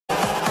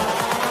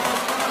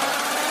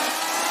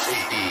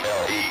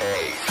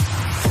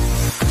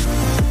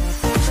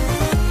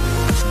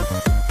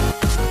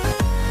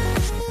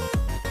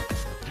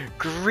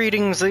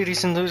Greetings,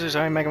 ladies and losers.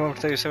 I'm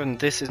Megamon37.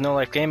 This is No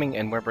Life Gaming,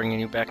 and we're bringing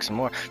you back some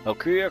more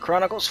Valkyria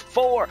Chronicles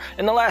 4.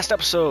 In the last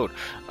episode,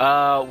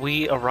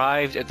 we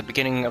arrived at the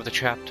beginning of the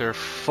chapter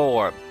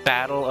 4,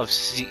 Battle of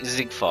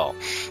Siegval.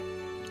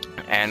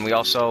 And we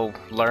also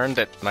learned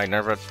that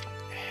Minerva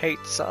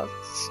hates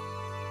us.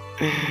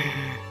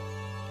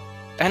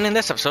 And in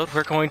this episode,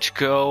 we're going to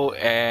go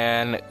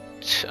and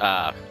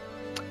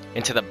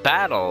into the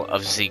Battle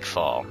of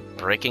Siegval,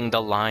 breaking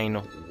the line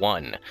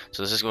 1.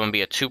 So this is going to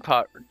be a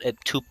two-part.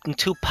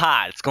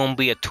 It's going to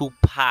be a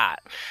two-part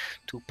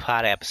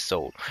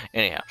episode.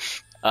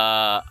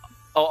 Anyhow,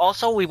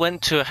 also we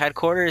went to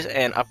headquarters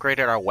and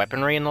upgraded our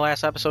weaponry in the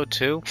last episode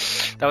too.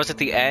 That was at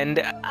the end.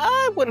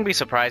 I wouldn't be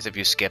surprised if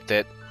you skipped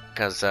it,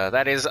 because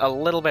that is a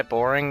little bit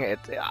boring.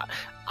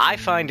 I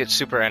find it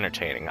super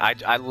entertaining.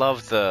 I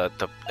love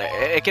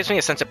it gives me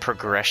a sense of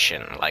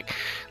progression,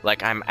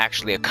 like I'm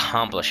actually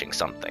accomplishing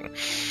something.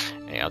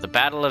 You know, the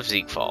Battle of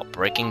Siegval,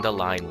 breaking the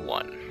line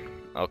 1.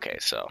 Okay,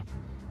 so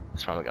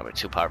it's probably gonna be a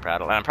two-part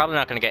battle, and I'm probably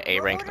not gonna get A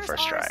rank in the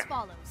first try.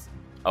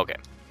 Okay.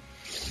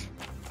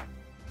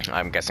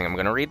 I'm guessing I'm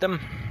gonna read them.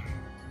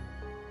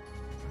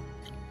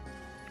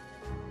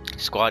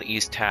 Squad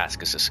E's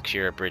task is to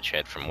secure a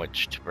bridgehead from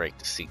which to break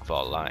the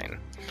Siegval line.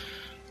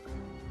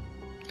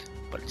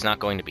 But it's not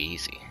going to be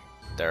easy.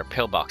 There are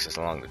pillboxes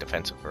along the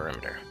defensive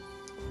perimeter.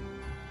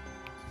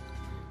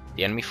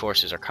 The enemy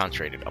forces are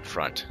concentrated up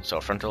front, so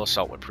a frontal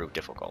assault would prove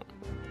difficult.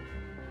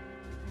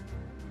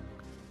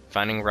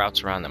 Finding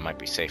routes around them might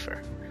be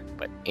safer,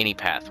 but any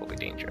path will be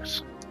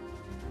dangerous.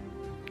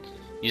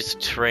 Use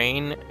the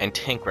terrain and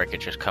tank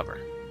wreckage as cover.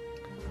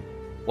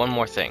 One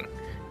more thing.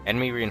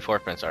 Enemy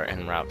reinforcements are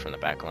en route from the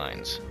back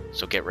lines,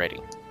 so get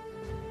ready.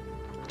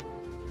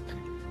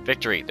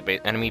 Victory! The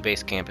enemy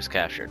base camp is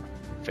captured.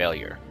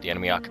 Failure. The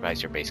enemy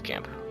occupies your base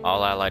camp.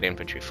 All allied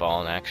infantry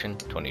fall in action.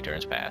 20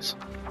 turns pass.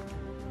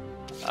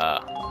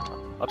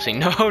 Oopsie.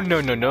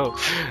 No.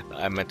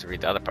 I meant to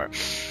read the other part.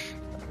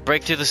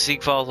 Break through the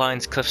Siegval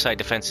line's cliffside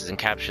defenses and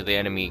capture the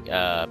enemy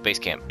base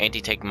camp.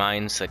 Anti-tank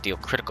mines that deal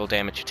critical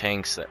damage to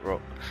tanks that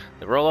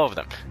roll over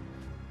them.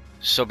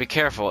 So be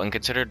careful and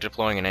consider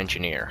deploying an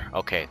engineer.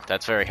 Okay,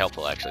 that's very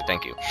helpful actually.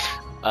 Thank you.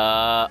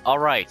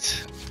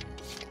 Alright.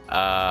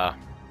 Let's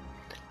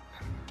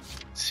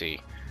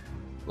see.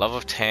 Love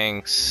of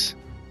tanks,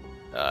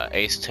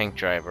 ace tank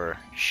driver,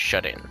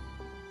 shut in.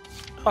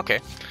 Okay,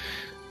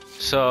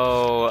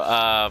 so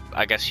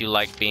I guess you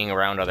like being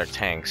around other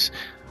tanks.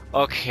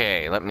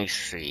 Okay, let me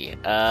see.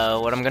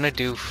 What I'm gonna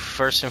do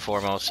first and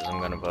foremost is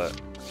I'm gonna put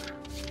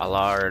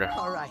Allard.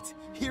 All right,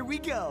 here we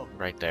go.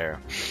 Right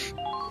there.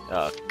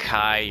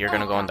 Kai, you're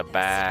gonna go in the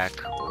back.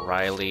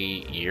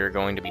 Riley, you're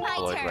going to be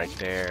deployed right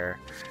there.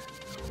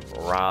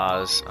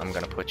 Roz, I'm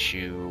gonna put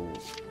you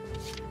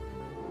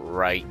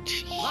right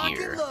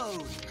here.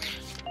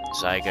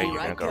 Zyga, you're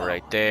gonna go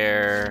right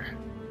there.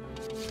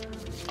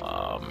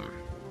 I'm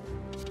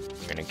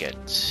gonna get.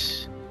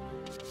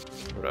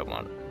 What do I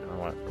want? Do I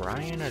want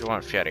Ryan or do I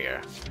want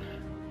Feria?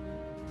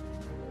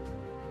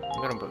 I'm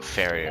gonna put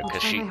Feria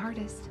because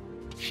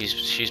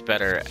she's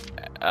better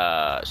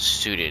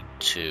suited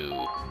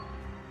to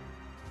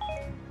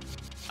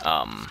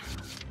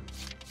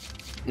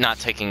not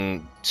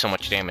taking so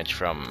much damage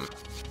from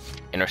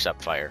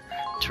intercept fire.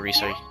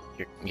 Teresa,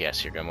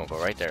 yes, you're gonna move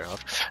right there.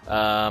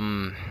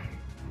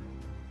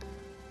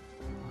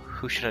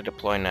 Who should I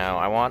deploy now?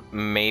 I want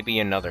maybe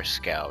another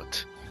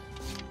scout.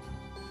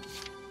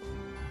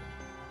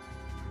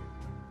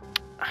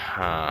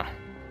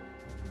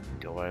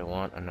 Do I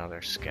want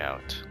another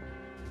scout?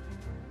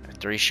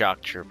 3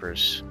 shock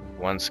troopers,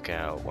 1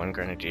 scout, 1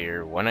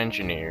 grenadier, 1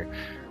 engineer,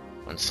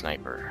 1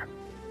 sniper.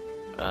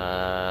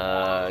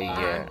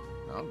 Yeah.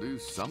 I'll do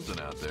something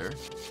out there.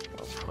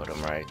 I'll put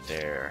them right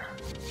there.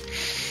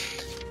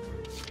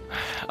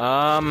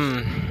 I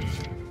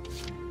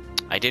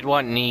did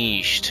want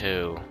Niche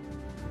too,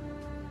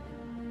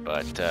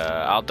 but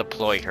I'll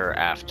deploy her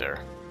after.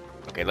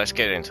 Okay, let's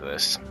get into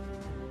this.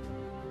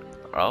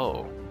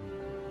 Oh,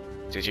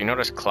 did you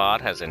notice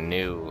Claude has a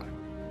new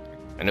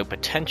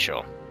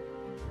potential?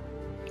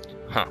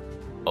 Huh?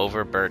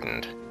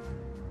 Overburdened.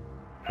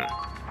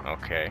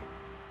 Okay.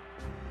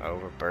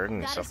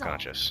 Overburdened and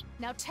self-conscious.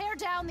 Now tear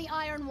down the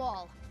iron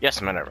wall.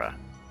 Yes, Minerva.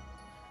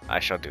 I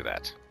shall do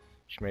that.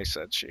 She may have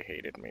said she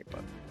hated me,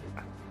 but...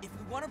 If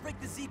we want to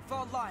break the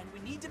Siegval line, we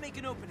need to make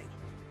an opening.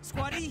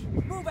 Squad E,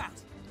 move out!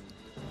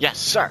 Yes,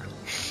 sir!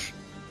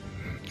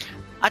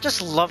 I just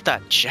love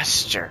that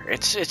gesture.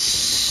 It's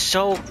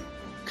so...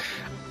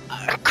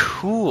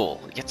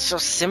 cool. It's so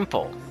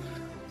simple.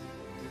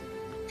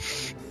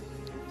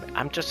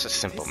 I'm just a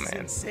simple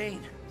man.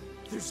 Insane.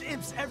 There's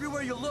imps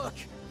everywhere you look.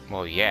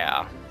 Well,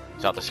 yeah.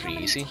 Thought this would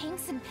be easy.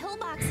 Tanks and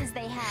pillboxes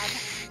they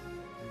have.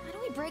 How do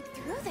we break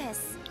through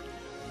this?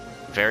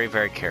 Very,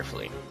 very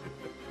carefully.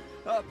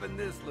 Up in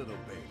this little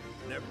baby.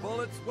 Their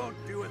bullets won't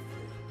do a thing.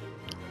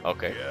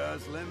 Okay.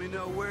 Just let me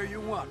know where you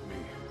want me.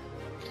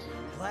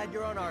 Glad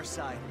you're on our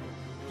side.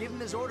 Give him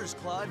his orders,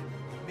 Claude.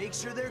 Make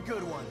sure they're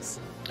good ones.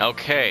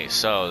 Okay,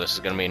 so this is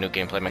gonna be a new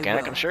gameplay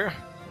mechanic, I'm sure.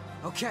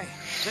 Okay,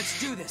 let's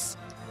do this.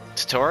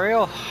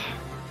 Tutorial?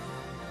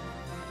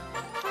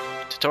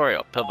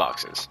 Tutorial,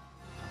 pillboxes.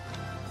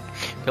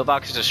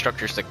 Pillboxes are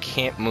structures that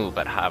can't move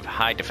but have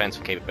high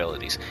defensive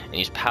capabilities and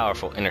use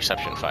powerful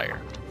interception fire.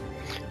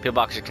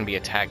 Pillboxes can be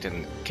attacked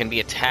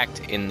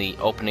in the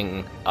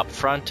opening up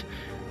front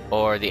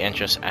or the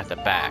entrance at the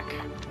back.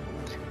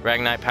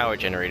 Ragnite power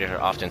generators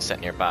are often set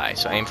nearby,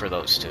 so aim for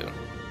those too.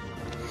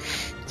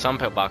 Some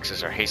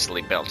pillboxes are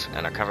hastily built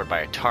and are covered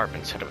by a tarp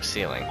instead of a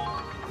ceiling.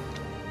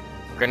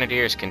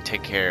 Grenadiers can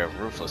take care of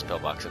roofless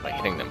pillboxes by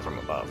hitting them from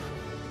above.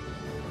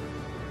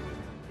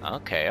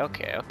 Okay.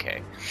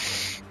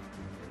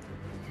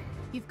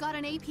 You've got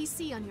an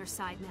APC on your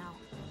side now.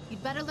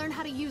 You'd better learn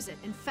how to use it,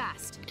 and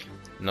fast.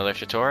 Another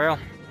tutorial?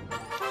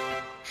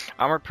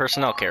 Armored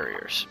personnel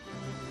carriers.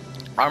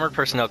 Armored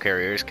personnel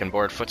carriers can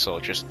board foot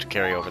soldiers to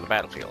carry over the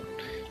battlefield.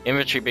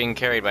 Infantry being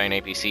carried by an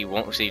APC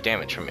won't receive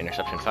damage from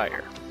interception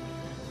fire.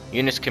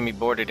 Units can be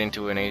boarded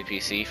into an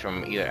APC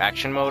from either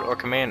action mode or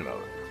command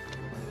mode.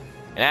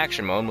 In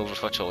action mode, move a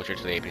foot soldier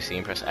to the APC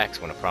and press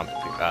X when a prompt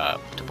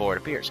to board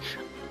appears.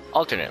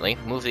 Alternately,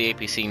 move the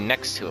APC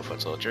next to a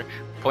foot soldier,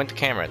 point the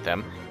camera at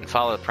them, and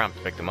follow the prompt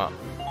to pick them up.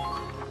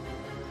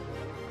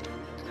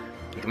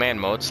 In command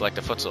mode, select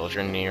a foot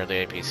soldier near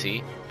the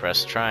APC,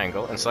 press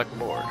triangle, and select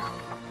board.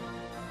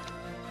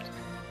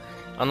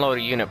 Unload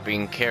a unit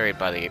being carried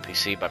by the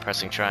APC by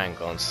pressing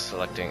triangle and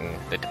selecting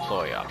the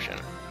deploy option.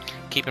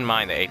 Keep in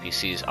mind that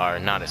APCs are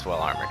not as well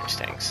armored as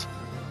tanks.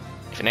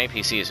 If an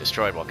APC is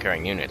destroyed while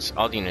carrying units,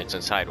 all the units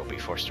inside will be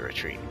forced to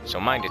retreat, so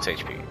mind its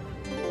HP.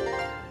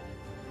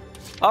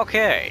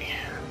 Okay.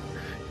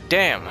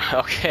 Damn,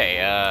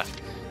 okay,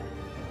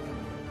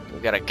 we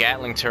got a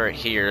Gatling turret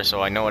here,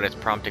 so I know what it's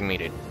prompting me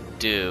to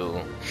do.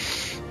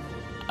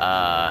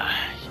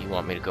 You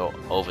want me to go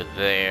over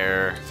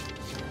there.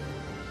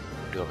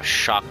 We do have a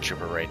shock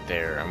trooper right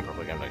there. I'm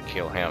probably gonna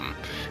kill him.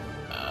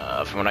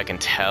 From what I can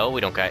tell,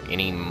 we don't got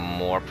any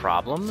more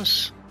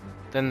problems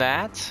than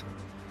that.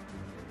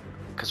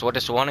 Because what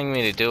it's wanting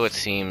me to do, it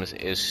seems,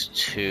 is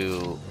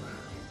to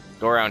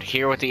go around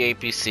here with the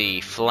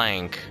APC,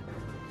 flank,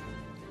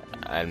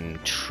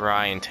 and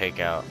try and take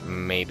out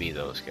maybe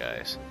those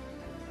guys.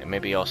 And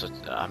maybe also,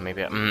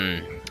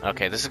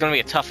 okay, this is going to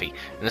be a toughie.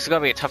 And this is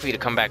going to be a toughie to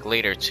come back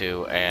later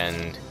to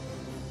and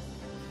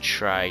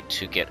try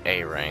to get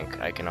A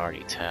rank, I can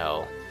already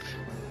tell.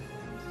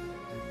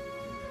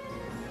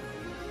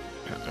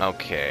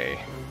 Okay.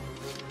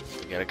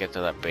 We gotta get to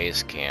that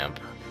base camp.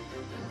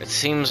 It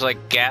seems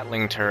like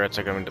Gatling turrets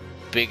are going to be the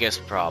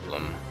biggest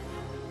problem.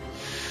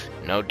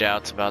 No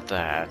doubts about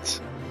that.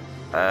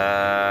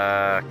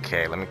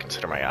 Okay, let me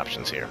consider my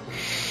options here.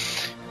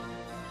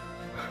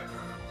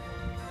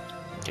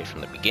 Okay,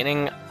 from the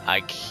beginning,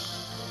 I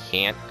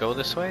can't go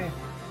this way,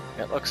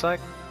 it looks like.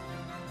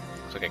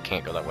 Looks like I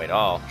can't go that way at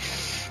all.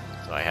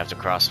 So I have to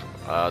cross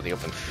the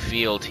open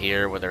field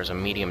here where there's a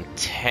medium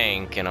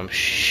tank, and I'm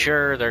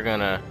sure they're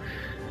gonna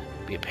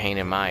be a pain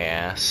in my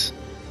ass.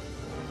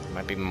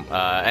 Might be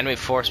enemy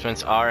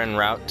reinforcements are en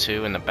route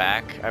too in the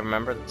back. I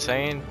remember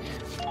saying.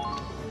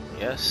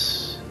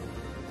 Yes.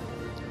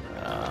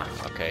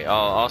 Okay. Oh,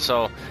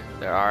 also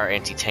there are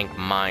anti-tank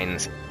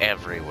mines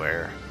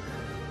everywhere.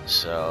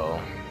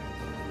 So.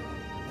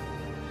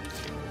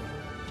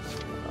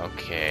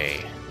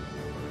 Okay.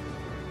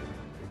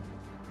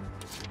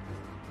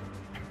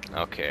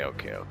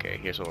 Okay.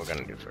 Here's what we're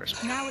gonna do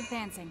first. Now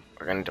advancing.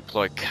 We're gonna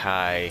deploy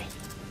Kai.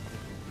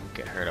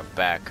 Get her to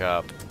back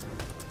up.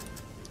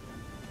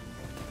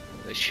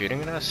 Are they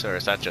shooting at us, or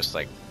is that just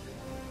like...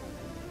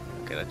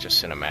 Okay, that's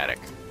just cinematic.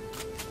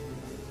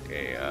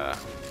 Okay,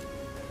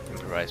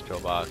 improvised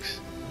pillbox,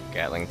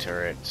 Gatling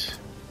turret,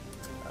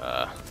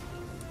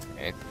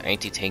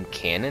 anti-tank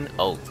cannon?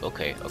 Oh,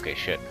 okay,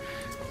 shit.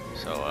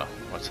 So,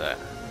 what's that?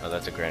 Oh,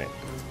 that's a grenade.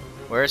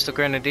 Where's the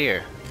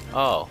grenadier?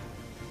 Oh,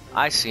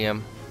 I see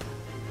him.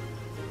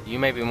 You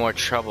may be more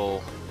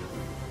trouble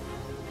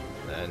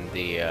than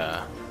the,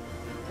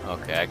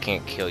 Okay, I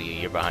can't kill you,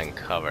 you're behind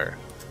cover.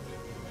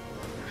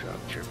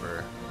 Shock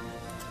trooper.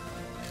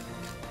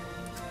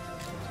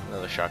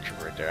 Another shock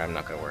trooper right there, I'm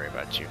not gonna worry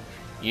about you.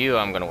 You,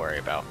 I'm gonna worry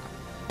about.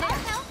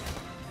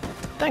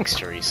 Thanks,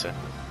 Teresa.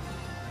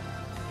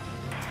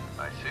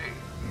 I see.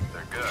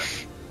 They're good.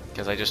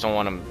 Because I just don't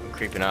want them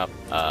creeping up,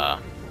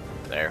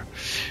 there.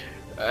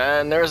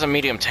 And there's a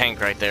medium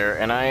tank right there,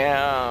 and I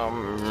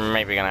am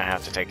maybe gonna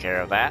have to take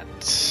care of that.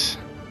 It's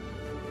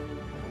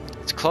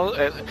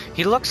close.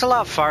 He looks a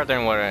lot farther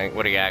than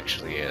what he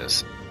actually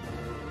is.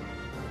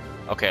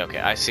 Okay,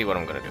 I see what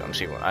I'm gonna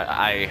do.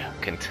 I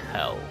can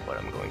tell what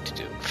I'm going to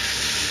do.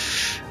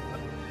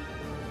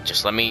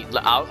 Just let me.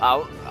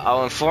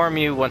 I'll inform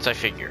you once I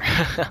figure.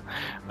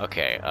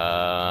 Okay.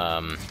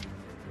 I'm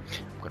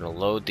gonna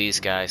load these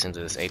guys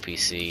into this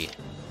APC.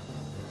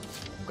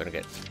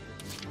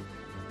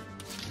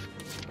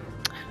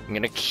 I'm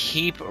gonna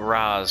keep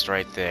Raz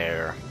right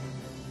there,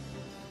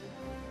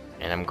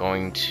 and I'm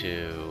going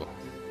to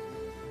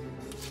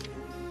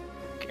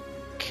get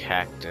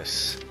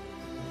Cactus.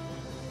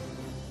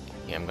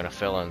 Yeah, I'm gonna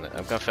fill up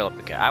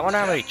the gap. I wonder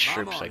how many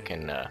troops I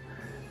can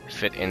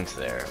fit into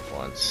there at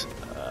once.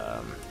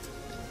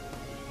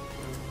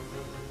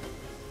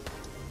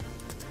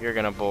 you're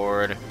gonna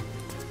board,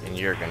 and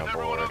you're gonna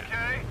board,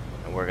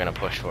 and we're gonna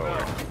push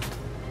forward.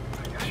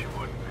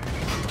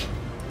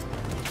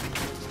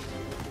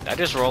 Did I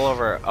just roll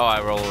over? Oh,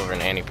 I roll over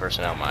an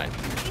anti-personnel mine.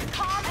 Keep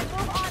calm and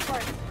move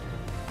onward.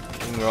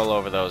 You can roll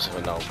over those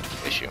with no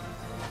issue.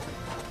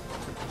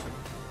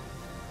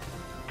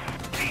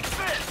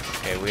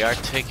 Okay, we are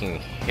taking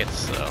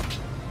hits though.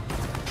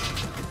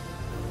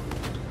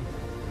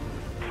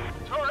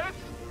 Turrets,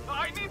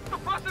 I need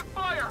suppressive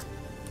fire.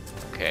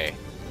 Okay.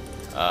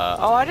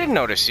 Oh, I didn't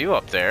notice you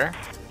up there.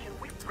 Can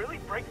we really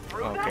break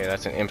through Okay,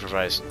 that's an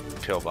improvised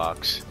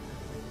pillbox.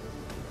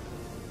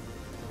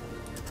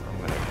 What I'm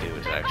gonna do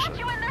is actually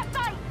You in their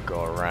sight.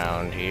 go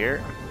around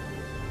here.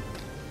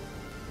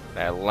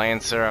 That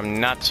Lancer I'm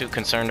not too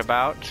concerned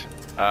about.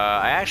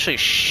 I actually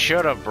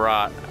should have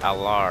brought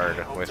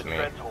Allard with me.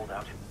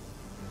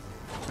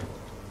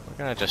 We're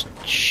gonna just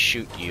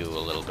shoot you a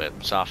little bit,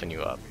 soften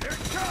you up.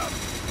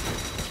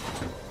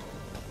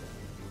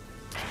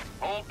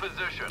 Hold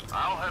position.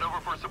 I'll head over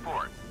for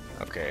support.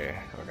 Okay,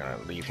 we're gonna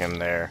leave him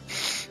there.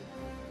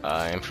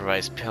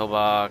 Improvised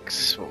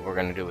pillbox. What we're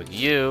gonna do with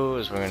you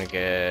is we're gonna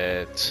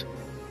get...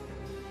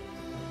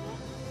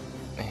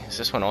 Is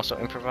this one also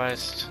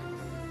improvised?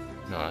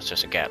 No, it's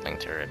just a Gatling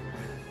turret.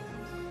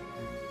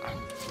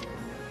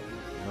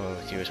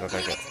 With you is we're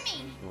gonna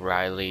get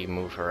Riley,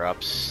 move her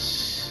up.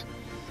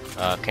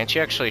 Can't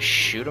you actually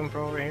shoot him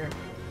from over here?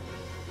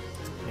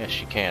 Yes,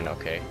 you can,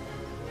 okay.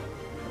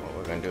 What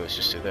we're gonna do is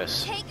just do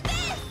this. Take this.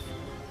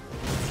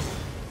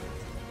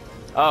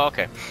 Oh,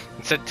 okay.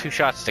 It said 2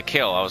 shots to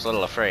kill. I was a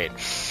little afraid.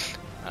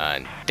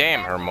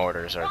 Damn, her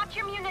mortars are Watch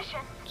your munition.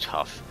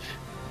 tough.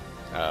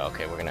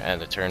 Okay, we're gonna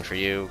end the turn for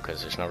you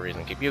because there's no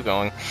reason to keep you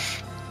going.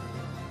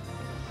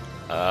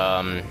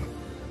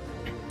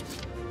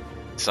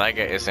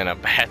 Sega is in a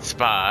bad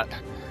spot.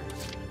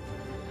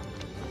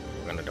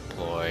 We're gonna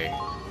deploy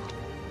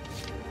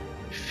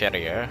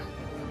Feria.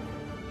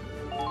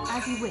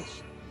 As you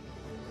wish.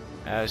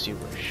 As you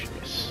wish.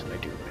 Yes, I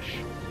do wish.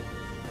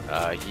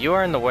 You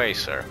are in the way,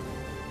 sir.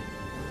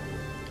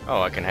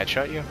 Oh, I can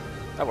headshot you?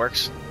 That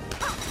works.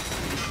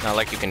 Not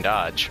like you can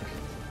dodge.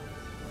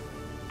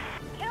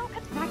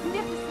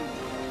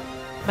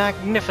 Magnificent.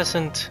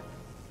 Magnificent!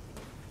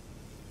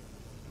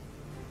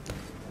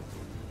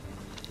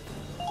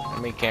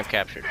 Enemy camp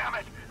captured. Damn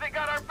it! They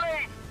got our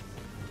base.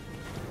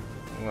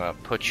 I'm gonna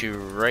put you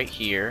right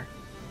here.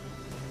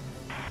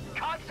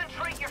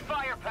 Concentrate your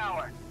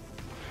firepower.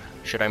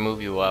 Should I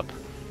move you up?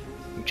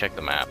 Let me check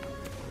the map.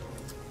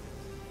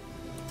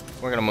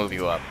 We're gonna move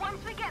you up.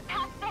 Once we get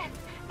past this,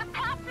 the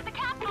path to the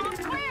capital is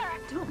clear.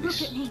 Don't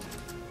look at me.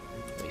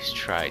 At least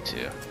try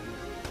to.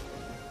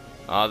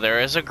 Oh, there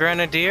is a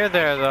grenadier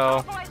there, though.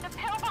 Avoid the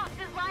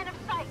pillbox's line of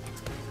sight.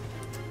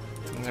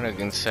 I'm gonna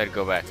instead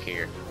go back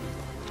here.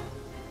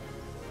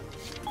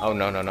 Oh,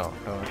 no, no, no.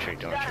 Don't retreat,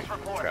 don't retreat.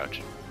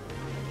 Crouch.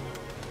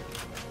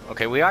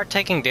 Okay, we are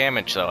taking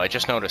damage, though. I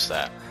just noticed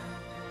that.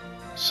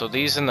 So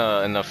these in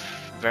the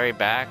very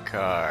back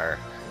are...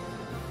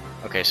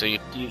 Okay, so you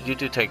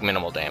do take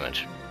minimal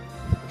damage.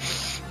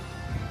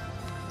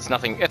 It's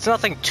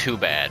nothing too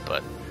bad,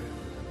 but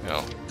you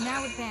know,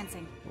 Now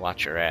advancing.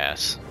 watch your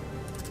ass.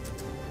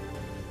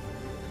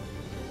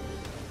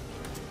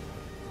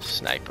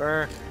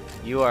 Sniper,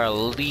 you are a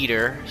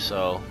leader,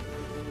 so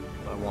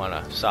I want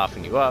to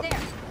soften you up. There.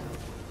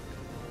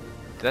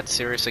 Did that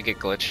seriously get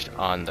glitched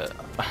on the...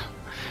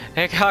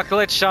 It got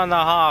glitched on the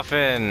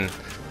Muffin!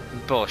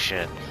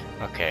 Bullshit.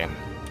 Okay.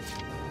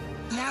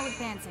 Now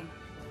advancing.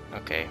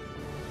 Okay.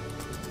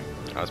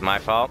 That was my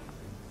fault.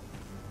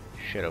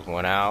 Should have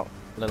went out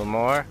a little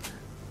more.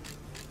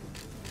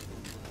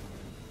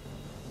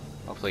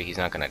 Hopefully he's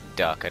not gonna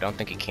duck. I don't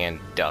think he can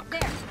duck.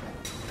 There.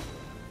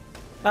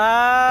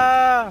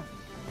 Ah!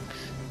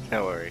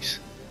 No worries.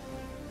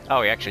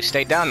 Oh, he actually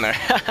stayed down there.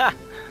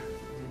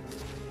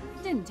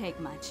 Didn't take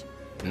much.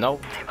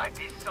 Nope. They might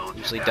be soldiers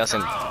Usually after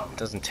all.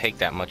 doesn't take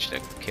that much to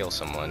kill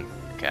someone.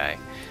 Kai.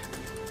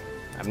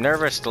 I'm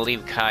nervous to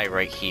leave Kai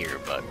right here,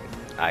 but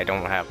I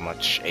don't have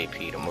much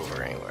AP to move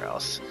her anywhere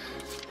else.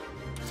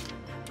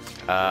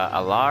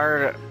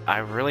 Allard, I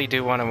really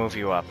do want to move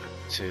you up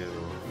to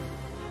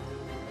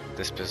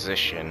this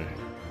position.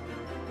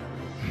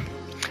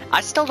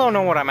 I still don't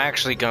know what I'm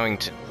actually going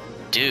to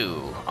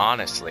do,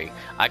 honestly.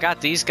 I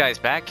got these guys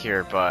back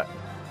here, but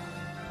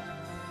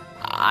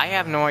I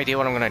have no idea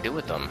what I'm going to do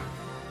with them.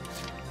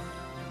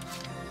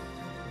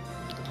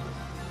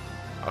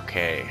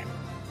 Okay,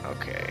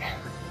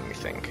 let me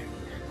think.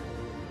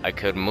 I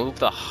could move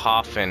the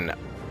Muffin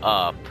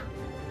up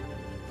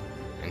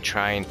and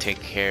try and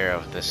take care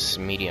of this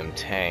medium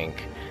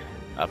tank.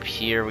 Up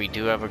here we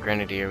do have a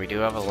Grenadier, we do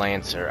have a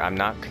Lancer. I'm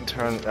not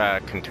concerned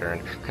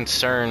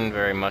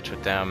very much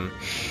with them.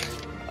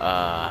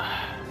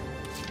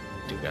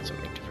 Do got some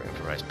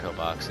improvised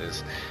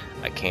pillboxes.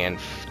 I can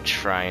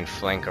try and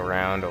flank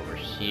around over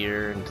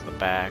here into the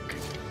back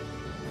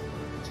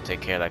to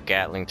take care of that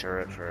Gatling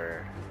turret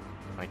for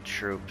my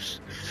troops.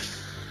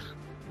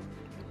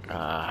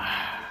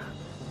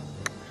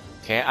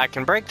 Okay, I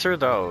can break through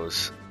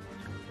those.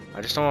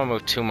 I just don't want to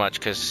move too much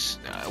because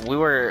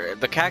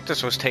the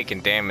cactus was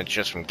taking damage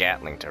just from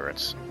Gatling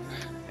turrets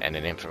and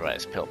an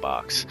improvised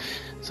pillbox.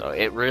 So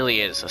it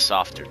really is a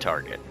softer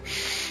target.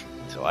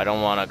 So I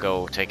don't want to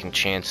go taking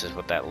chances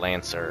with that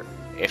Lancer.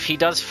 If he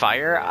does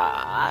fire,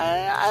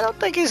 I don't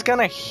think he's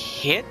gonna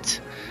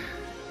hit.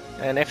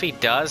 And if he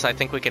does, I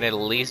think we can at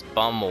least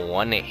bum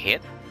one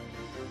hit.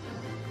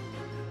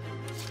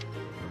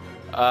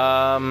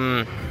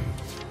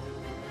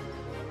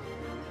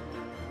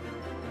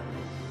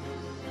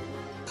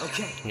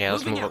 Okay. Yeah,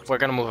 let's move up. We're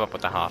gonna move up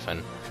with the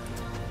Muffin.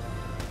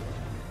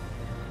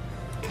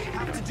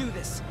 Have to do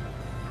this.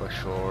 Push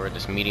forward.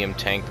 This medium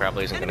tank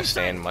probably isn't gonna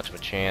stand much of a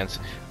chance.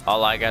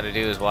 All I gotta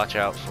do is watch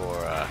out for.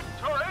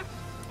 Turret,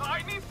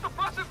 I need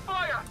suppressive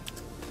fire.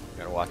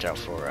 Gotta watch out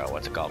for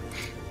what's it called?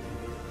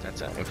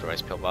 That's an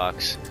improvised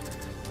pillbox.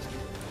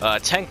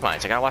 Tank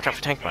mines. I gotta watch out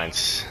for tank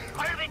mines.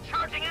 Why are they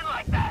charging in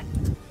like that?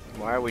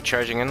 Why are we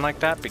charging in like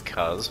that?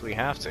 Because we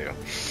have to.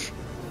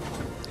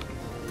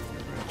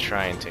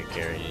 Try and take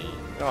care of you.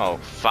 Oh,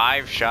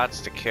 5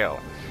 shots to kill.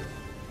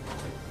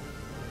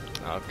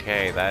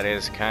 Okay, that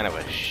is kind of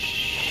a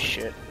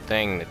shit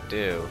thing to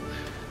do.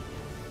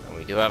 And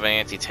we do have an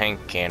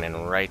anti-tank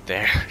cannon right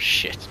there.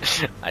 Shit,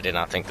 I did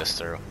not think this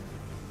through.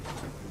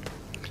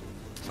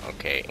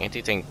 Okay,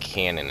 anti-tank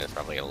cannon is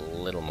probably a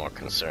little more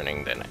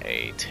concerning than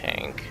a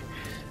tank.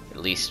 At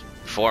least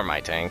for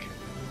my tank.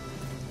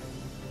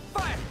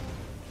 Fire!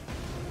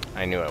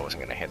 I knew I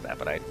wasn't gonna hit that,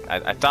 but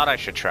I thought I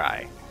should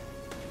try.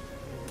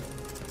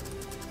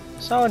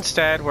 So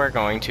instead, we're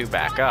going to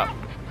back up.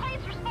 Please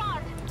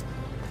respond.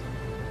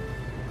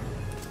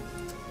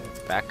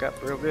 Back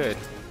up real good.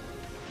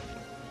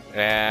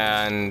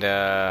 And,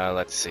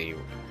 let's see.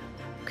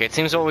 Okay, it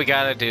seems what we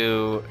gotta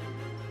do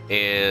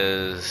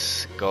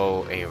is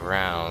go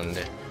around.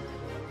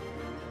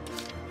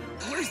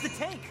 Where's the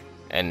tank?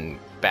 And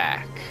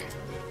back.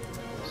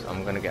 So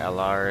I'm gonna get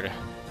Allard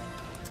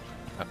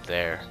up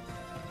there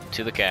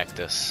to the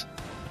cactus.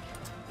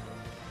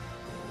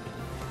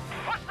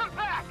 Push them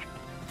back!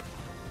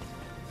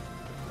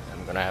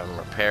 I'm gonna have him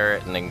repair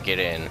it and then get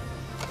in.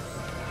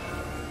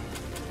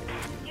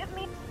 Give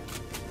me.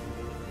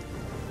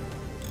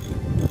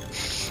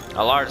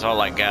 Allard's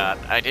all I got.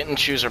 I didn't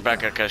choose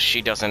Rebecca because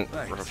she doesn't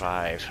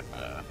revive.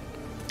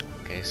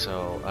 Okay,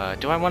 so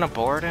do I want to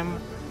board him?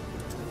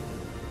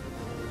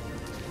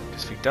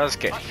 Because if he does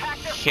get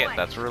hit,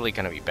 that's really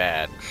gonna be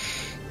bad.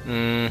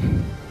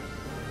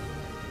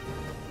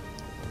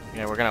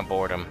 Yeah, we're gonna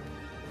board him.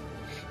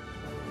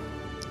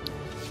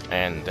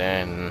 And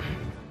then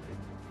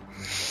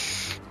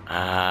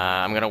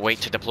I'm gonna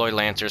wait to deploy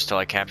Lancers till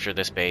I capture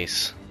this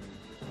base.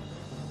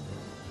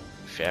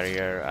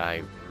 Farrier,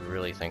 I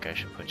really think I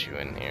should put you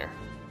in here.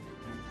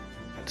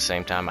 At the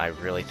same time, I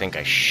really think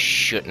I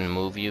shouldn't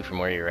move you from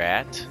where you're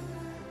at.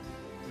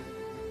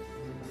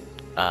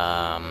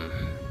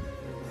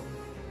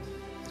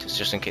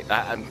 Just in case.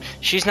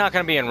 She's not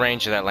gonna be in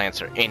range of that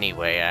Lancer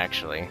anyway,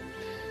 actually.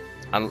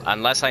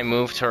 Unless I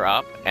moved her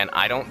up, and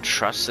I don't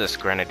trust this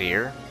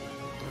Grenadier.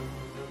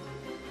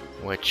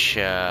 Which,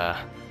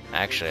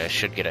 actually, I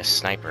should get a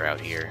sniper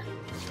out here.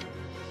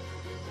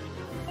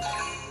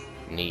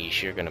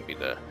 Niche, you're gonna be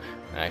the...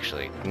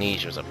 Actually,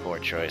 Niche was a poor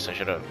choice. I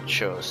should have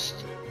chose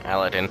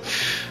Aladdin.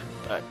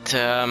 But,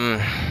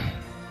 that's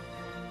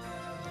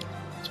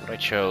what I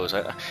chose.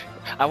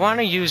 I want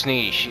to use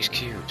Niche. She's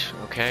cute,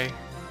 okay?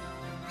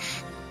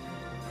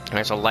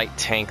 There's a light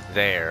tank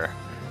there.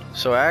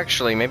 So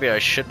actually, maybe I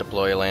should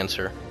deploy a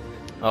Lancer.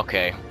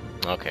 Okay,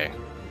 okay.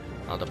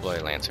 I'll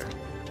deploy a Lancer.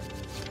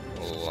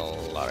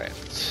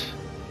 Alright.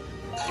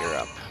 You're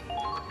up.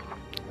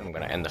 I'm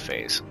gonna end the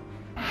phase.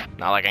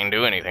 Not like I can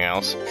do anything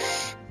else.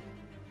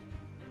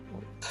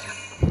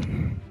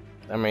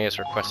 Enemy has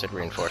requested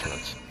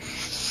reinforcements.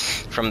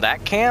 From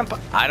that camp,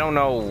 I don't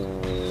know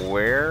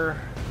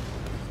where...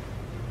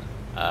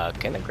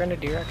 can the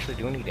Grenadier actually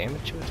do any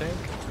damage to a tank?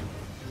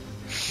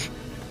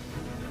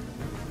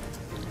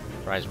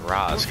 Rise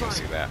Roz can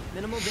see that.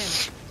 Minimal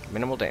damage.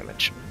 Minimal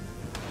damage.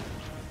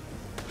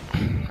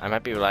 I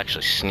might be able to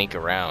actually sneak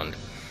around.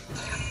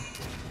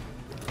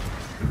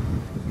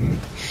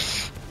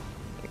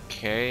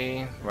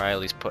 Okay,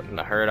 Riley's putting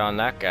the hurt on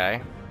that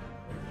guy.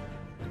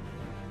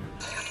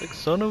 Big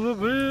son of a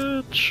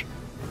bitch!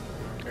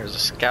 There's a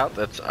scout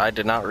that I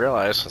did not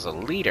realize was a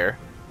leader.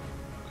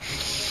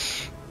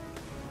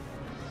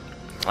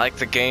 Like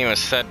the game has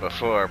said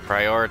before,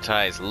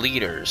 prioritize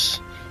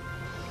leaders.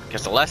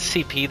 Because the less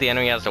CP the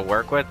enemy has to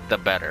work with, the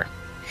better.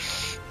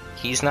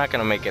 He's not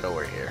gonna make it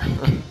over here.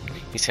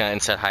 He's gonna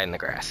instead hide in the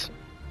grass.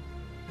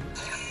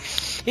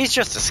 He's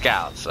just a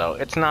scout, so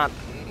it's not,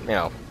 you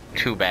know,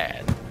 too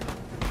bad.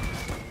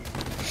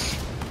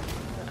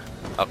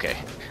 Okay,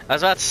 I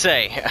was about to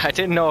say, I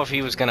didn't know if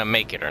he was gonna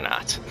make it or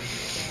not.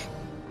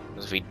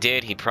 Because if he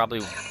did, he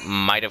probably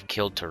might have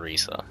killed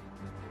Teresa.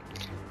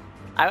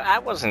 I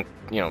wasn't,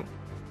 you know,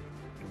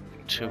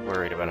 too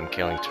worried about him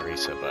killing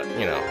Teresa, but,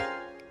 you know.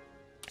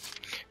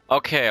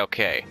 Okay,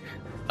 okay.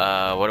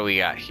 What do we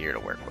got here to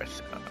work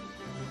with?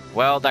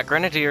 Well, that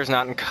Grenadier's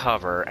not in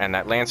cover, and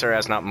that Lancer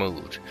has not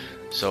moved.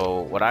 So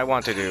what I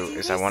want to do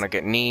is I want to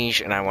get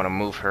Niche, and I want to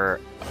move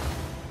her.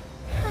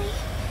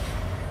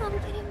 I'm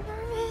getting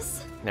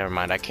nervous. Never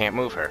mind, I can't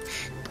move her.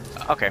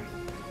 Okay.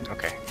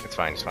 Okay, it's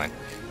fine, it's fine.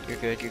 You're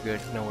good, you're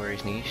good. No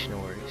worries, Niche, no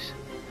worries.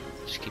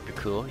 Just keep it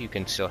cool. You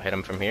can still hit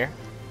him from here.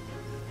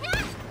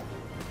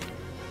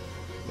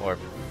 Or,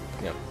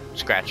 you know,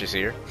 scratches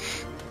here.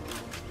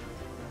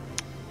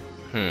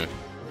 I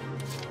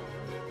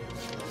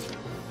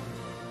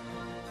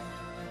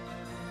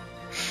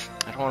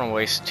don't want to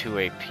waste 2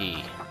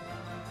 AP,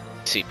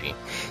 CP,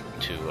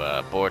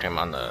 to board him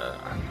on there.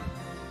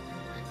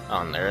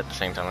 At the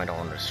same time, I don't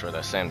want to destroy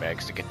those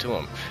sandbags to get to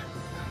him.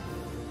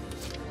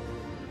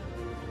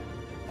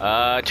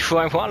 Do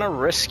I want to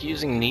risk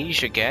using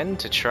Niche again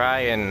to try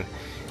and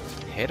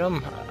hit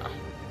him?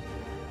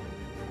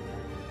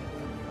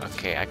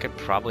 Okay, I could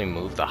probably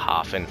move the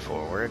Muffin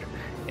forward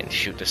and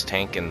shoot this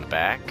tank in the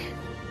back.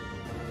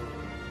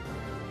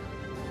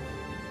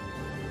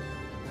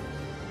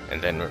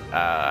 And then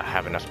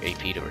have enough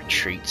AP to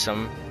retreat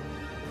some.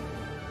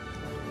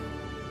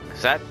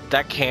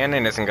 That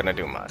cannon isn't gonna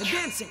do much.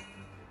 Advancing.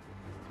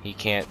 He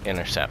can't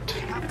intercept.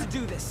 We have to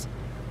do this.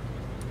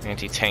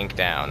 Anti-tank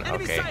down.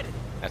 Enemy Okay, sighted.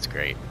 that's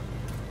great.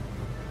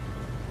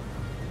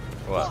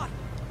 What?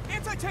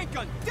 Anti-tank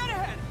gun, dead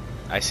ahead.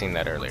 I seen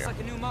that Looks earlier. like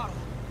a new model.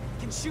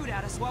 Can shoot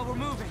at us while we're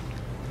moving.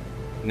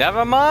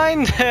 Never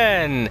mind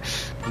then.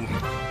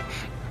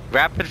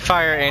 Rapid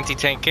fire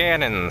anti-tank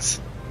cannons.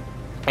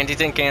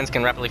 Anti-tank cannons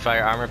can rapidly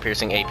fire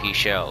armor-piercing AP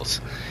shells.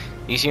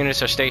 These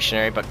units are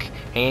stationary, but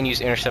can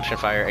use interception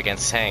fire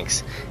against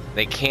tanks.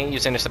 They can't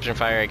use interception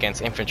fire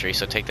against infantry,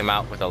 so take them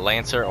out with a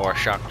Lancer or a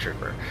Shock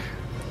Trooper.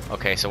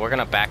 Okay, so we're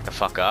gonna back the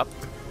fuck up.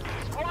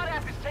 Squad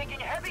F is taking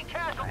heavy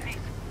casualties.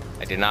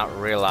 I did not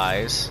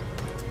realize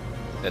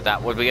that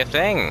that would be a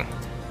thing.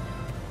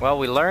 Well,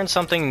 we learn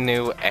something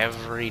new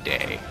every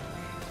day.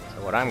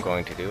 So what I'm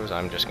going to do is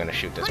I'm just going to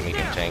shoot this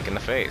medium tank in the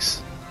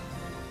face.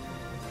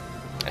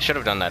 I should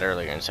have done that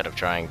earlier instead of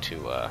trying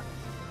to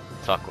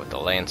fuck with the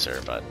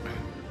Lancer, but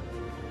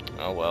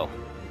oh well.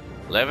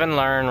 Live and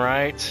learn,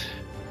 right?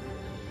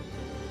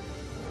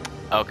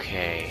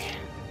 Okay.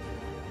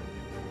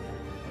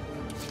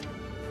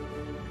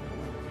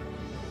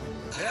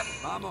 Yep,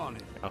 I'm on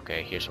it.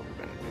 Okay, here's what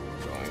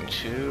we're going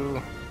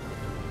to.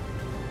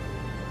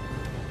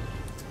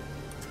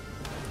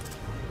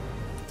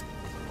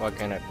 What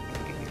can it?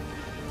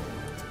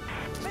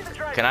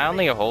 Can I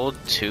only hold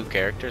 2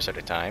 characters at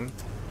a time?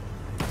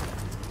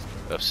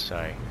 Oops,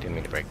 sorry, didn't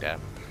mean to break that.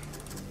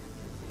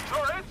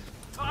 Turrets,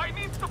 I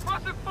need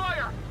suppressive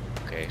fire.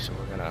 Okay, so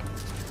we're gonna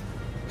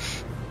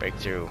break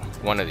through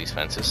one of these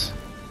fences.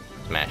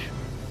 Smash.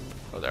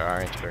 Oh, there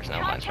are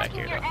anti-personnel mines back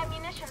here, your though.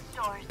 ammunition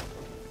stores.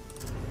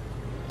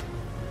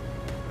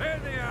 There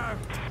they are.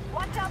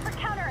 Watch out for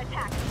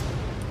counterattacks.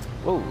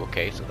 Ooh,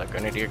 okay, so that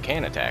Grenadier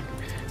can attack.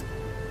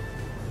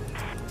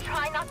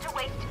 Try not to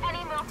waste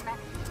any movement.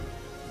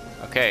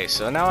 Okay,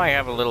 so now I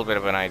have a little bit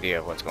of an idea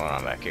of what's going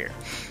on back here.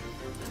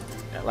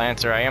 That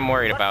Lancer, I am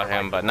worried about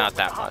him, but not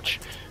that much.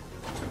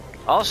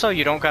 Also,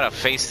 you don't gotta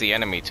face the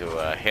enemy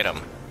to hit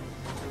him.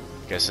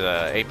 Because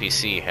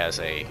APC has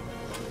a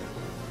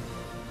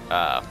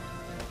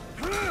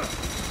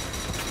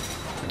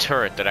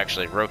turret that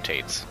actually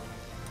rotates.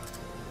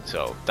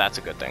 So that's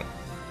a good thing.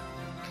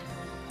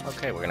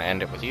 Okay, we're gonna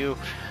end it with you.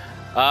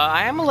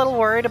 I am a little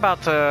worried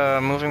about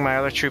moving my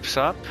other troops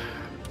up.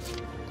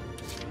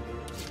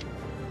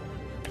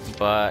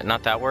 But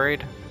not that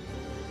worried.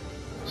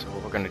 So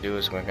what we're gonna do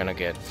is we're gonna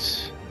get...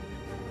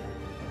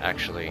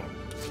 Actually...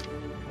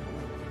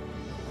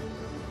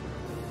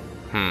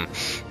 We're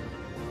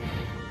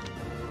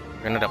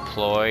gonna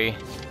deploy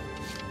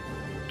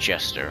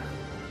Jester.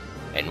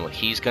 And what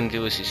he's gonna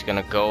do is he's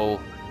gonna go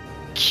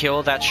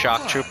kill that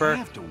shock trooper. I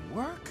have to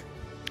work.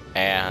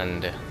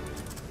 And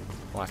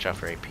watch out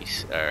for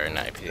APs, or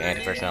not APs,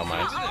 anti-personnel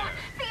mines.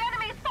 The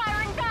enemy's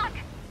firing back.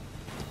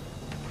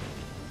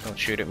 Don't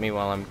shoot at me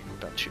while I'm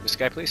about to shoot this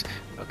guy, please.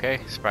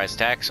 Okay, surprise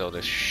attack, so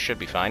this should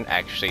be fine.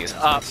 Actually, is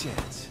up.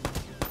 Chance.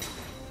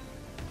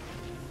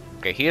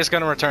 Okay, he is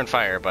gonna return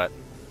fire, but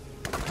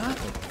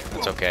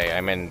it's okay.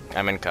 I'm in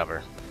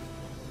cover.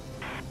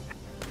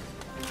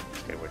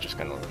 Okay, we're just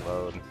gonna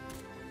reload.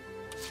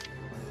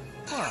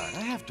 What?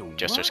 I have to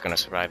Jester's work? gonna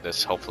survive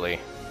this,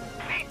 hopefully.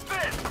 Need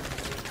this.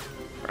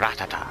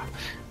 Ratata.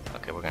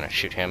 Okay, we're gonna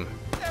shoot him.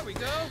 There we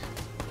go.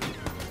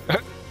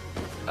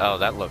 Oh,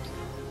 that looked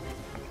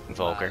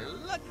vulgar.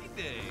 Lucky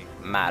day.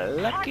 My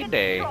lucky Target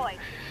day. destroyed.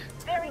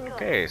 Very good.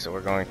 Okay, so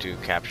we're going to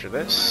capture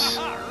this.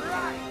 All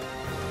right.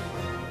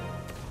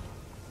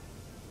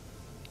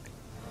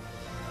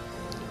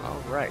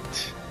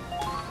 Alright.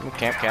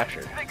 Camp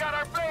captured. They got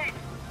our bait.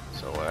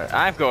 So what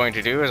I'm going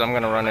to do is I'm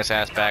going to run this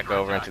ass back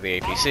over into the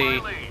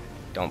APC.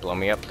 Don't blow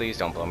me up, please.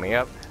 Don't blow me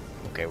up.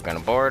 Okay, we're going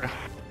to board.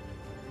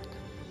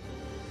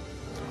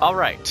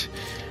 Alright.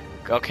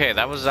 Okay,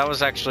 that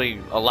was actually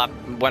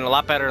went a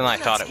lot better than I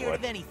thought it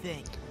would.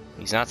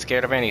 He's not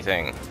scared of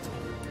anything.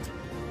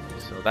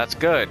 So that's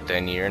good.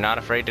 Then you're not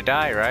afraid to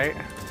die, right?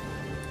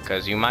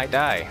 because you might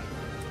die.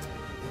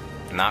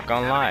 Not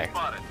gonna lie. Enemy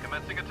spotted.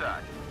 Commencing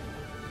attack.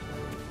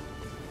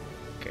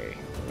 Okay,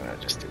 I'm gonna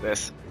just do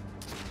this.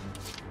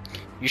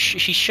 He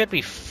should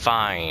be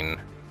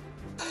fine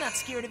I'm not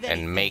scared of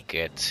anything. and make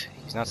it.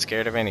 He's not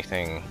scared of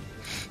anything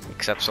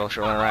except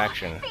social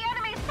interaction. The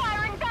enemy's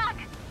firing back!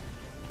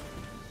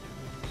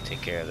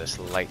 Take care of this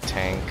light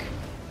tank.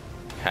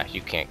 Ha,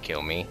 you can't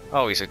kill me.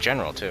 Oh, he's a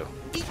general too.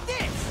 Eat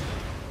this!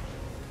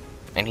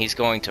 And he's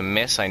going to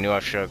miss. I knew I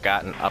should have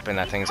gotten up in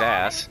that thing's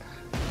ass.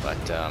 But,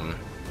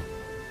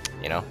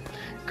 you know.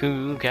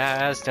 Cool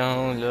guys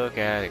don't look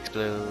at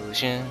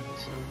explosions.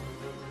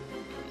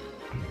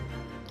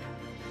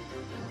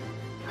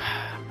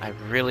 I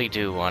really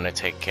do want to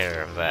take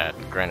care of that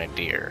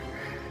grenadier.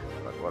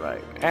 But what I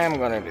am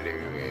going to do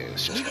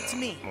is just... Leave it to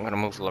me. I'm going to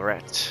move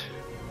Lorette.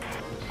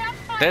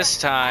 This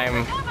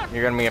time,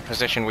 you're going to be in a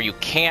position where you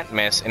can't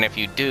miss, and if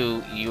you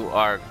do, you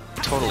are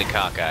totally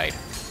cockeyed.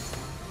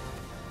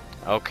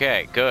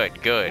 Okay,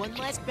 good, good. One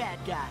less bad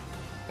guy.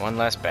 One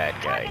less bad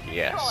guy, Target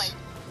yes.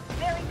 destroyed.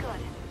 Very good.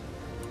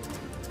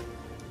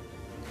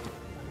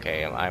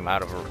 Okay,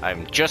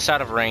 I'm just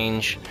out of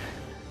range.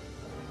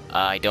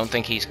 I don't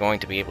think he's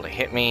going to be able to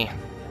hit me.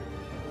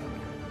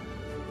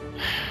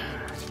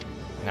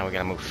 Now we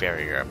gotta move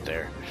Farrier up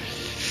there.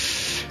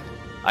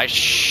 I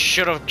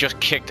should have just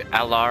kicked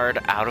Allard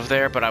out of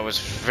there, but I was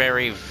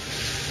very,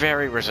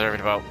 very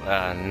reserved about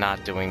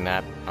not doing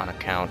that on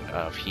account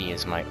of he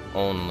is my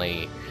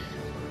only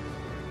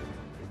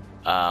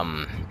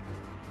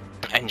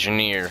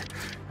engineer.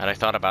 Had I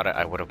thought about it,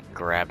 I would have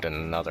grabbed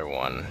another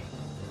one.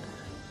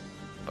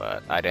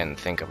 But I didn't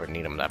think I would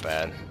need him that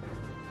bad.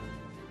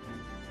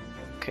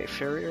 Okay,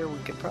 Farrier, we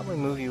could probably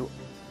move you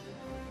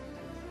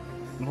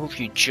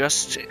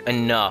just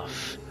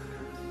enough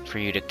for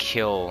you to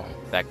kill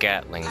that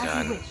Gatling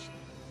gun.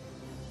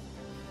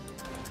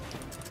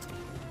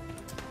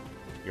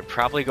 You're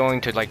probably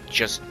going to like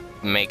just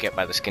make it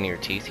by the skin of your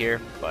teeth here,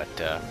 but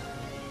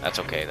that's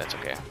okay, that's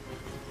okay.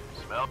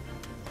 Smell.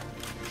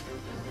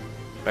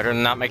 Better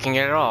than not making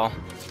it at all.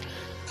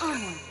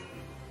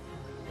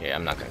 Yeah,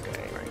 I'm not gonna get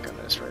any rank on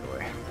this right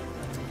away.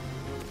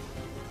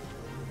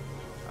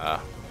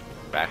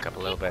 Back up a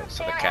little bit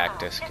so the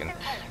cactus can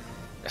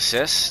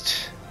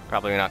assist.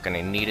 Probably not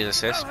gonna need an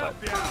assist, but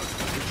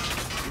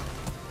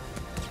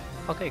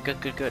okay, good,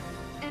 good, good.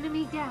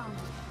 Enemy down.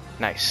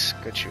 Nice,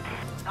 good shooting.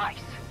 Nice.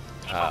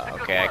 Keep up the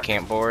good Okay, I work.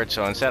 can't board,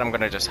 so instead I'm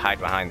gonna just hide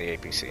behind the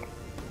APC.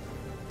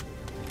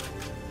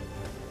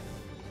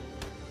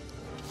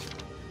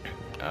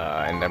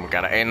 And then we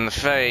gotta end the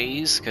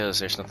phase, because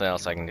there's nothing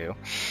else I can do.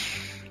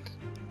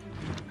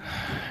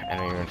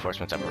 Enemy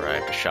reinforcements have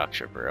arrived. A shock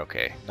trooper.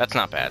 Okay, that's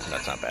not bad.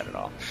 That's not bad at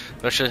all.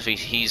 Especially if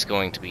he's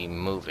going to be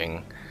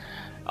moving.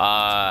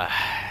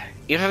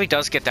 Even if he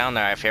does get down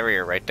there, I have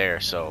Farrier right there,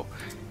 so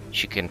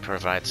she can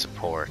provide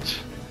support.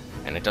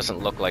 And it doesn't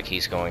look like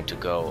he's going to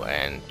go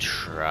and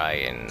try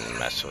and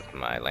mess with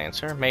my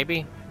Lancer,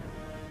 maybe?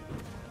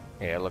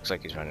 Yeah, it looks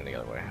like he's running the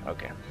other way.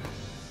 Okay.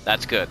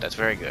 That's good. That's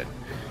very good.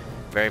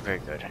 Very, very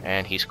good.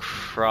 And he's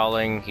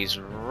crawling. He's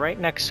right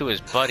next to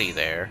his buddy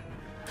there.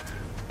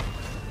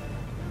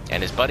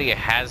 And his buddy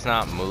has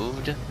not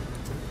moved.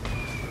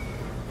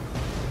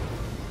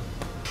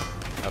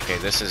 Okay,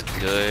 this is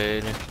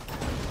good.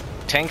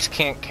 Tanks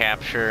can't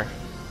capture.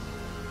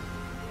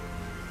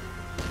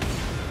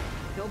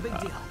 No big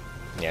deal.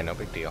 Yeah, no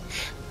big deal.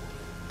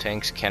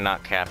 Tanks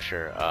cannot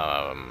capture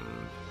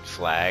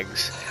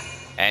flags.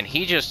 And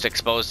he just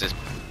exposed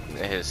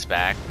his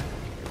back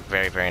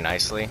very, very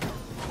nicely.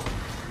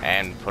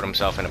 And put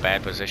himself in a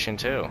bad position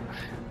too.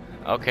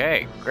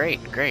 Okay,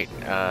 great, great.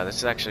 This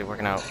is actually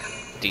working out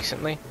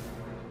decently.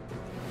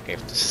 Okay,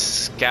 if the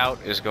scout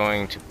is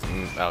going to...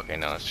 Okay,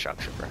 no, it's shock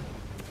trooper.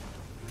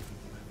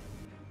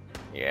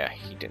 Yeah,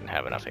 he didn't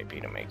have enough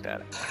AP to make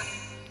that.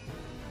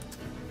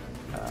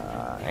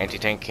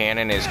 Anti-tank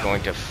cannon is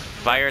going to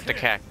fire at the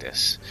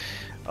cactus.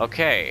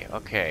 Okay,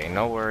 okay,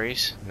 no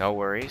worries, no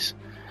worries.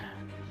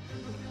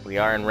 We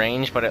are in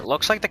range, but it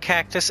looks like the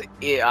cactus...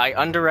 I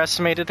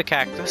underestimated the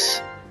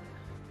cactus.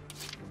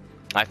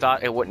 I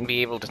thought it wouldn't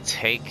be able to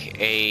take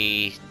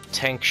a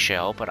tank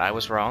shell, but I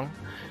was wrong.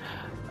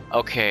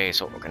 Okay,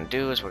 so what we're gonna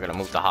do is we're gonna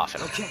move the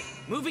Muffin. Okay,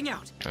 moving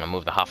out. I'm gonna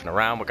move the Muffin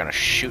around. We're gonna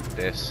shoot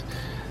this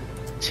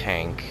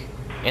tank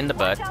in the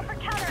butt. Watch out for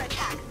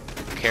counterattack.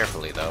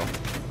 Carefully, though.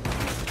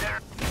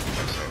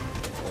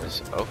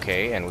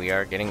 Okay, and we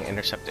are getting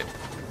intercepted.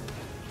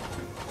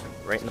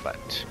 Right in the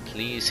butt.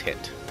 Please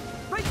hit.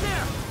 Right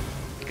there.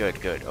 Good,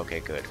 good.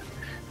 Okay, good.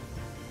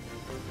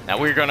 Now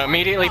we're gonna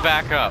immediately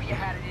back up. You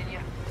had it in you.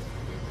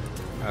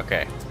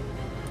 Okay.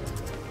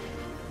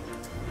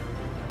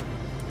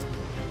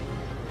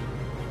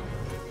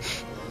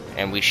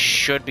 And we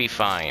should be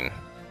fine.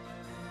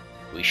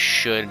 We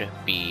should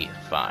be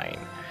fine.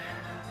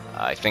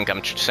 I think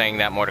I'm saying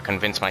that more to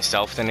convince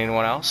myself than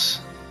anyone else.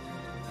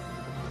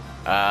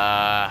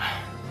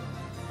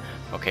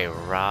 Okay,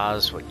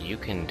 Roz, what you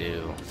can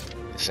do.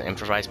 This is an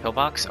improvised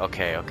pillbox?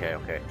 Okay, okay,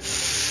 okay.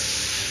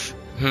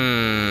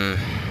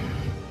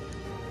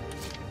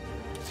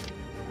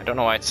 I don't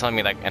know why it's telling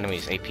me that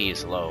enemy's AP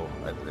is low.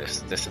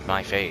 This is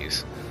my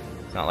phase.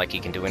 It's not like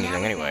he can do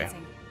anything anyway.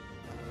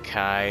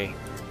 Kai,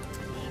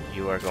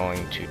 you are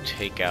going to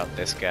take out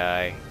this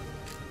guy.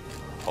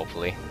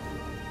 Hopefully.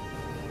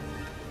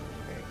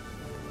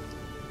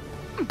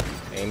 Okay.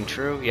 Aim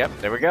true. Yep,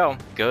 there we go.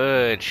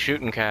 Good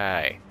shooting,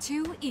 Kai.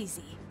 Too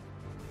easy.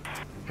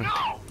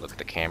 Look at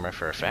the camera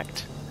for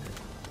effect.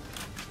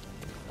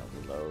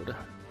 Load.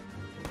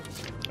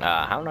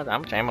 How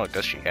much ammo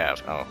does she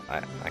have? Oh,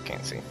 I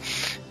can't see.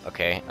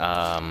 Okay.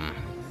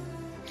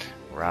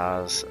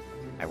 Raz.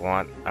 I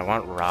want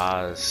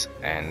Raz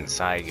and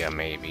Saiga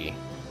maybe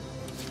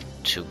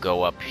to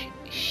go up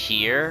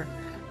here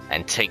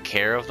and take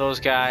care of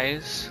those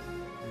guys.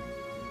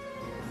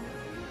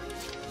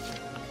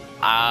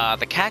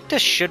 The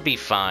cactus should be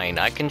fine.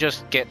 I can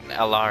just get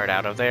Allard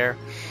out of there,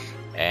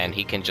 and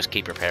he can just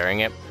keep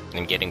repairing it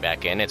and getting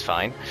back in. It's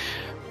fine.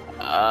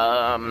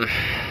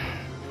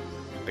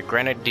 The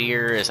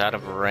Grenadier is out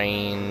of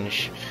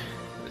range.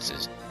 This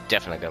is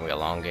definitely gonna be a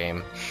long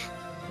game.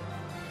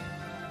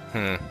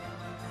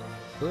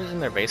 Who is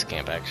in their base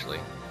camp, actually?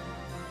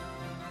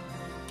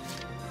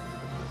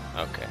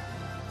 Okay.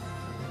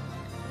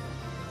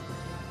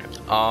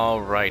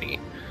 Alrighty.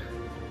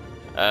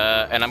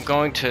 And I'm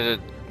going to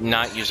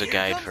not use a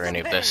guide for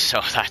any of this,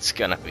 so that's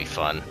gonna be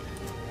fun.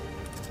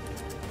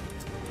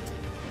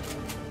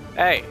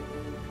 Hey!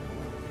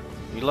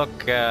 You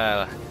look,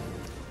 a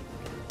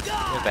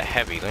little bit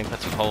heavy. Let me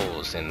put some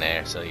holes in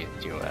there so you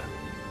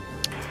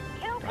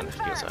don't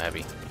feel so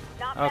heavy.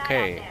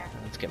 Okay,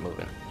 let's get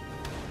moving.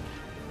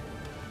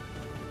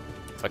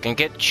 If I can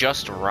get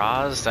just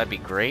Raz, that'd be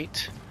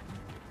great.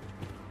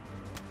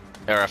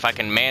 Or if I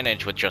can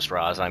manage with just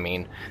Raz, I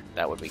mean,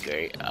 that would be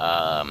great.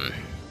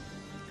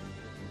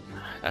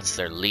 That's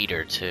their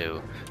leader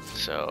too.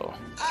 So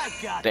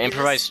the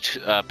improvised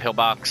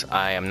pillbox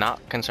I am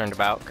not concerned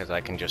about because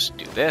I can just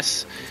do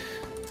this,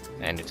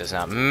 and it does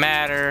not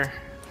matter.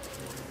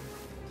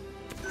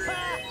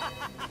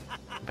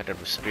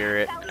 Competitive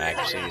spirit,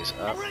 accuracy is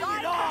up.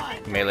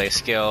 Melee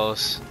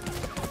skills.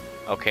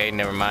 Okay,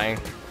 never mind.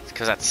 It's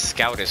because that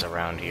scout is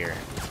around here.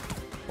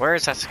 Where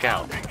is that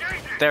scout?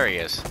 There he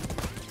is.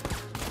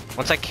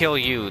 Once I kill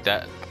you,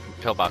 that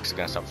pillbox is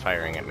gonna stop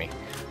firing at me.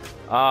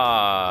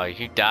 Ah,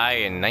 you die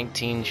in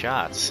 19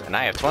 shots, and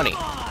I have 20.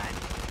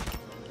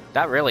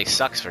 That really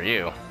sucks for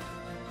you.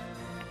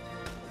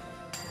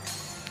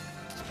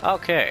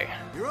 Okay.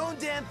 Your own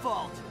damn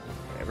fault.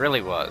 It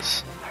really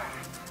was.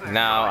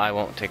 Now I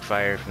won't take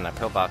fire from that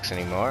pillbox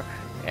anymore,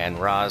 and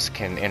Raz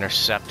can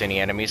intercept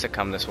any enemies that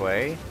come this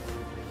way.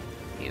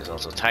 He is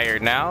also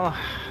tired now,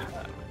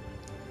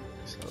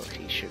 so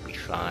he should be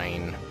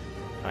fine.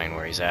 Fine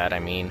where he's at, I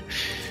mean.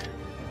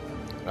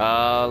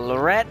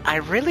 Lorette, I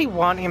really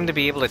want him to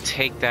be able to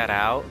take that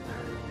out,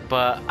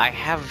 but I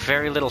have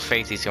very little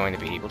faith he's going to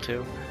be able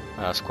to.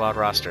 Squad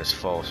roster is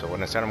full, so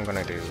what instead I'm going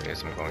to do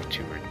is I'm going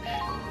to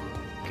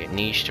get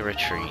Niche to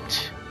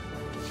retreat,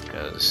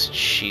 because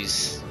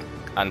she's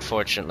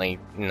unfortunately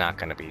not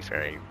going to be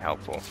very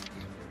helpful.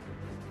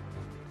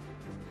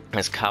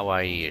 As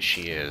kawaii as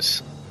she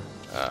is.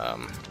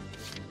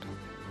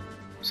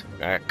 So we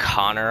got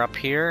Connor up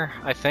here,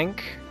 I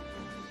think.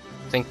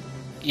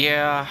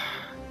 Yeah.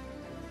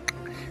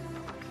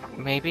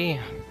 Maybe?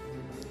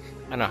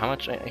 I don't know, how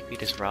much AP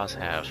does Raz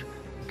have?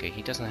 Okay,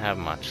 he doesn't have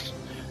much.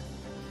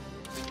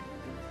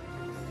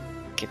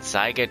 Get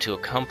Saiga to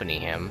accompany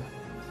him.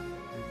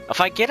 If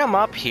I get him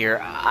up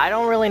here, I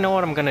don't really know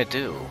what I'm gonna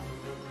do.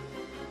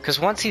 Because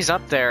once he's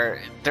up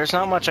there, there's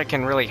not much I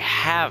can really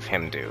have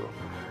him do.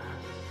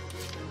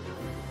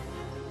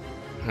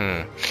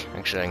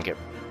 Actually, I can get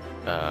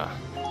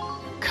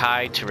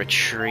Kai to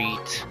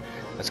retreat.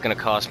 That's gonna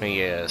cost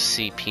me a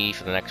CP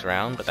for the next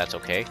round, but that's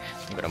okay.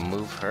 I'm gonna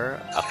move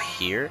her up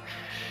here.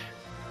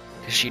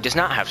 Because she does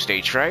not have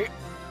stage fright.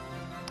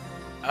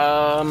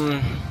 I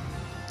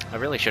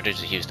really should have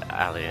just used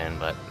Alien,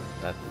 but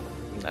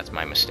that's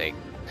my mistake.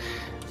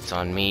 It's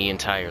on me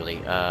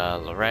entirely.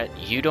 Lorette,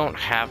 you don't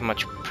have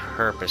much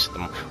purpose at the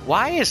moment.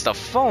 Why is the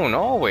phone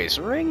always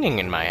ringing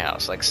in my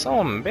house like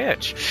some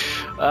bitch?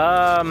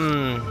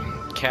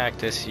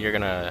 Cactus, you're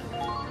gonna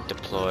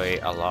deploy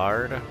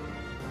Allard.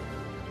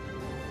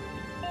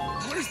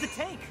 Where's the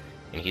tank?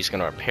 And he's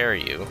gonna repair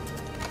you.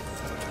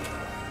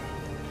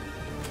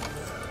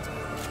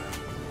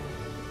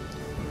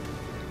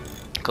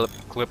 Clip,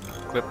 clip,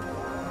 clip.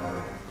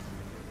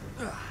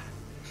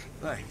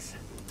 Thanks.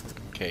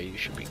 Okay, you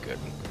should be good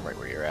right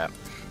where you're at.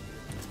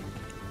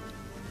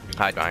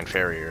 Hide behind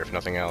Farrier, if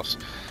nothing else.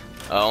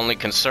 Only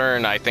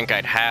concern I think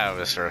I'd have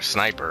is for a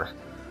sniper.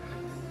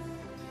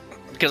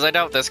 Because I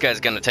doubt this guy's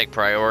gonna take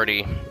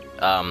priority.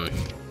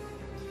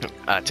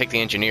 Take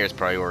the engineer's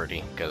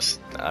priority. Because,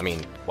 I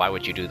mean, why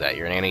would you do that?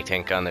 You're an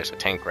anti-tank gun, there's a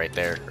tank right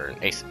there. Or an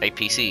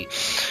APC.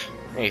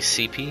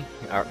 ACP?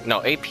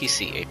 No,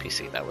 APC.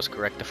 APC. That was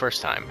correct the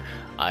first time.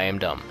 I am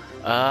dumb.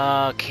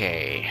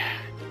 Okay.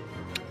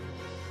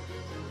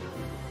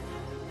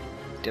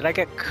 Did I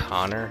get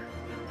Connor?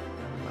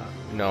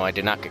 No, I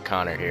did not get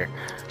Connor here.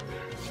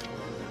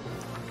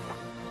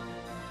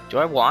 Do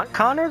I want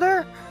Connor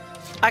there?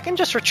 I can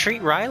just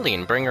retreat Riley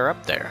and bring her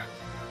up there.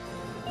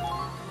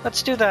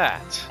 Let's do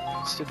that.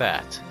 Let's do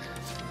that.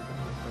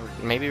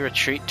 Maybe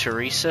retreat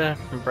Teresa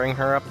and bring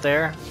her up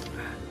there.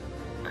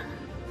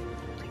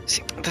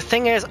 See, the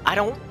thing is, I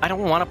don't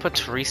want to put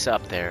Teresa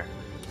up there.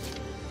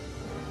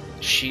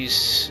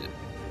 She's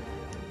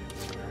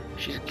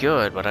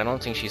good, but I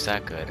don't think she's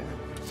that good.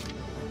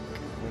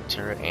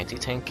 Turret,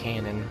 anti-tank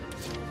cannon.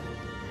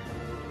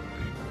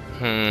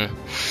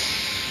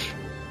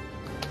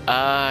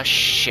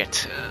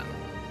 Shit.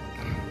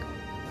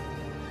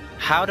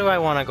 How do I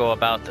want to go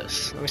about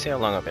this? Let me see how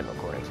long I've been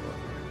recording for.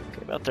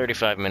 Okay, about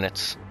 35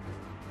 minutes.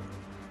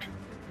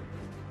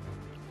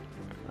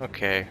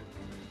 Okay.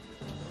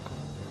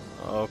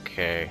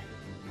 Okay.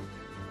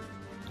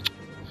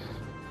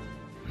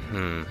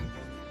 I'm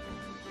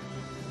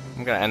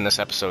gonna end this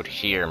episode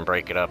here and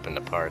break it up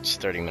into parts,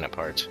 30-minute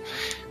parts.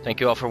 Thank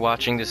you all for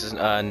watching. This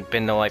has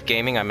been No Life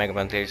Gaming. I'm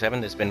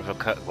Megaman37. This has been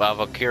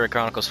Valkyria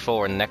Chronicles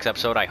 4. In the next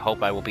episode, I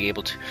hope I will be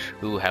able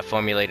to have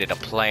formulated a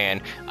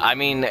plan. I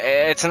mean,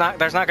 there's not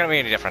gonna be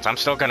any difference. I'm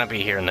still gonna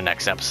be here in the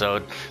next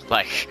episode.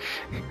 Like,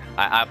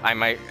 I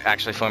might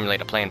actually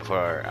formulate a plan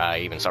before I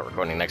even start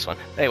recording the next one.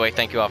 Anyway,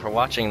 thank you all for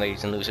watching,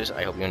 ladies and losers.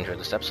 I hope you enjoyed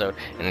this episode.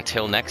 And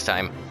until next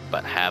time,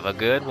 but have a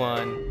good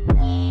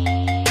one.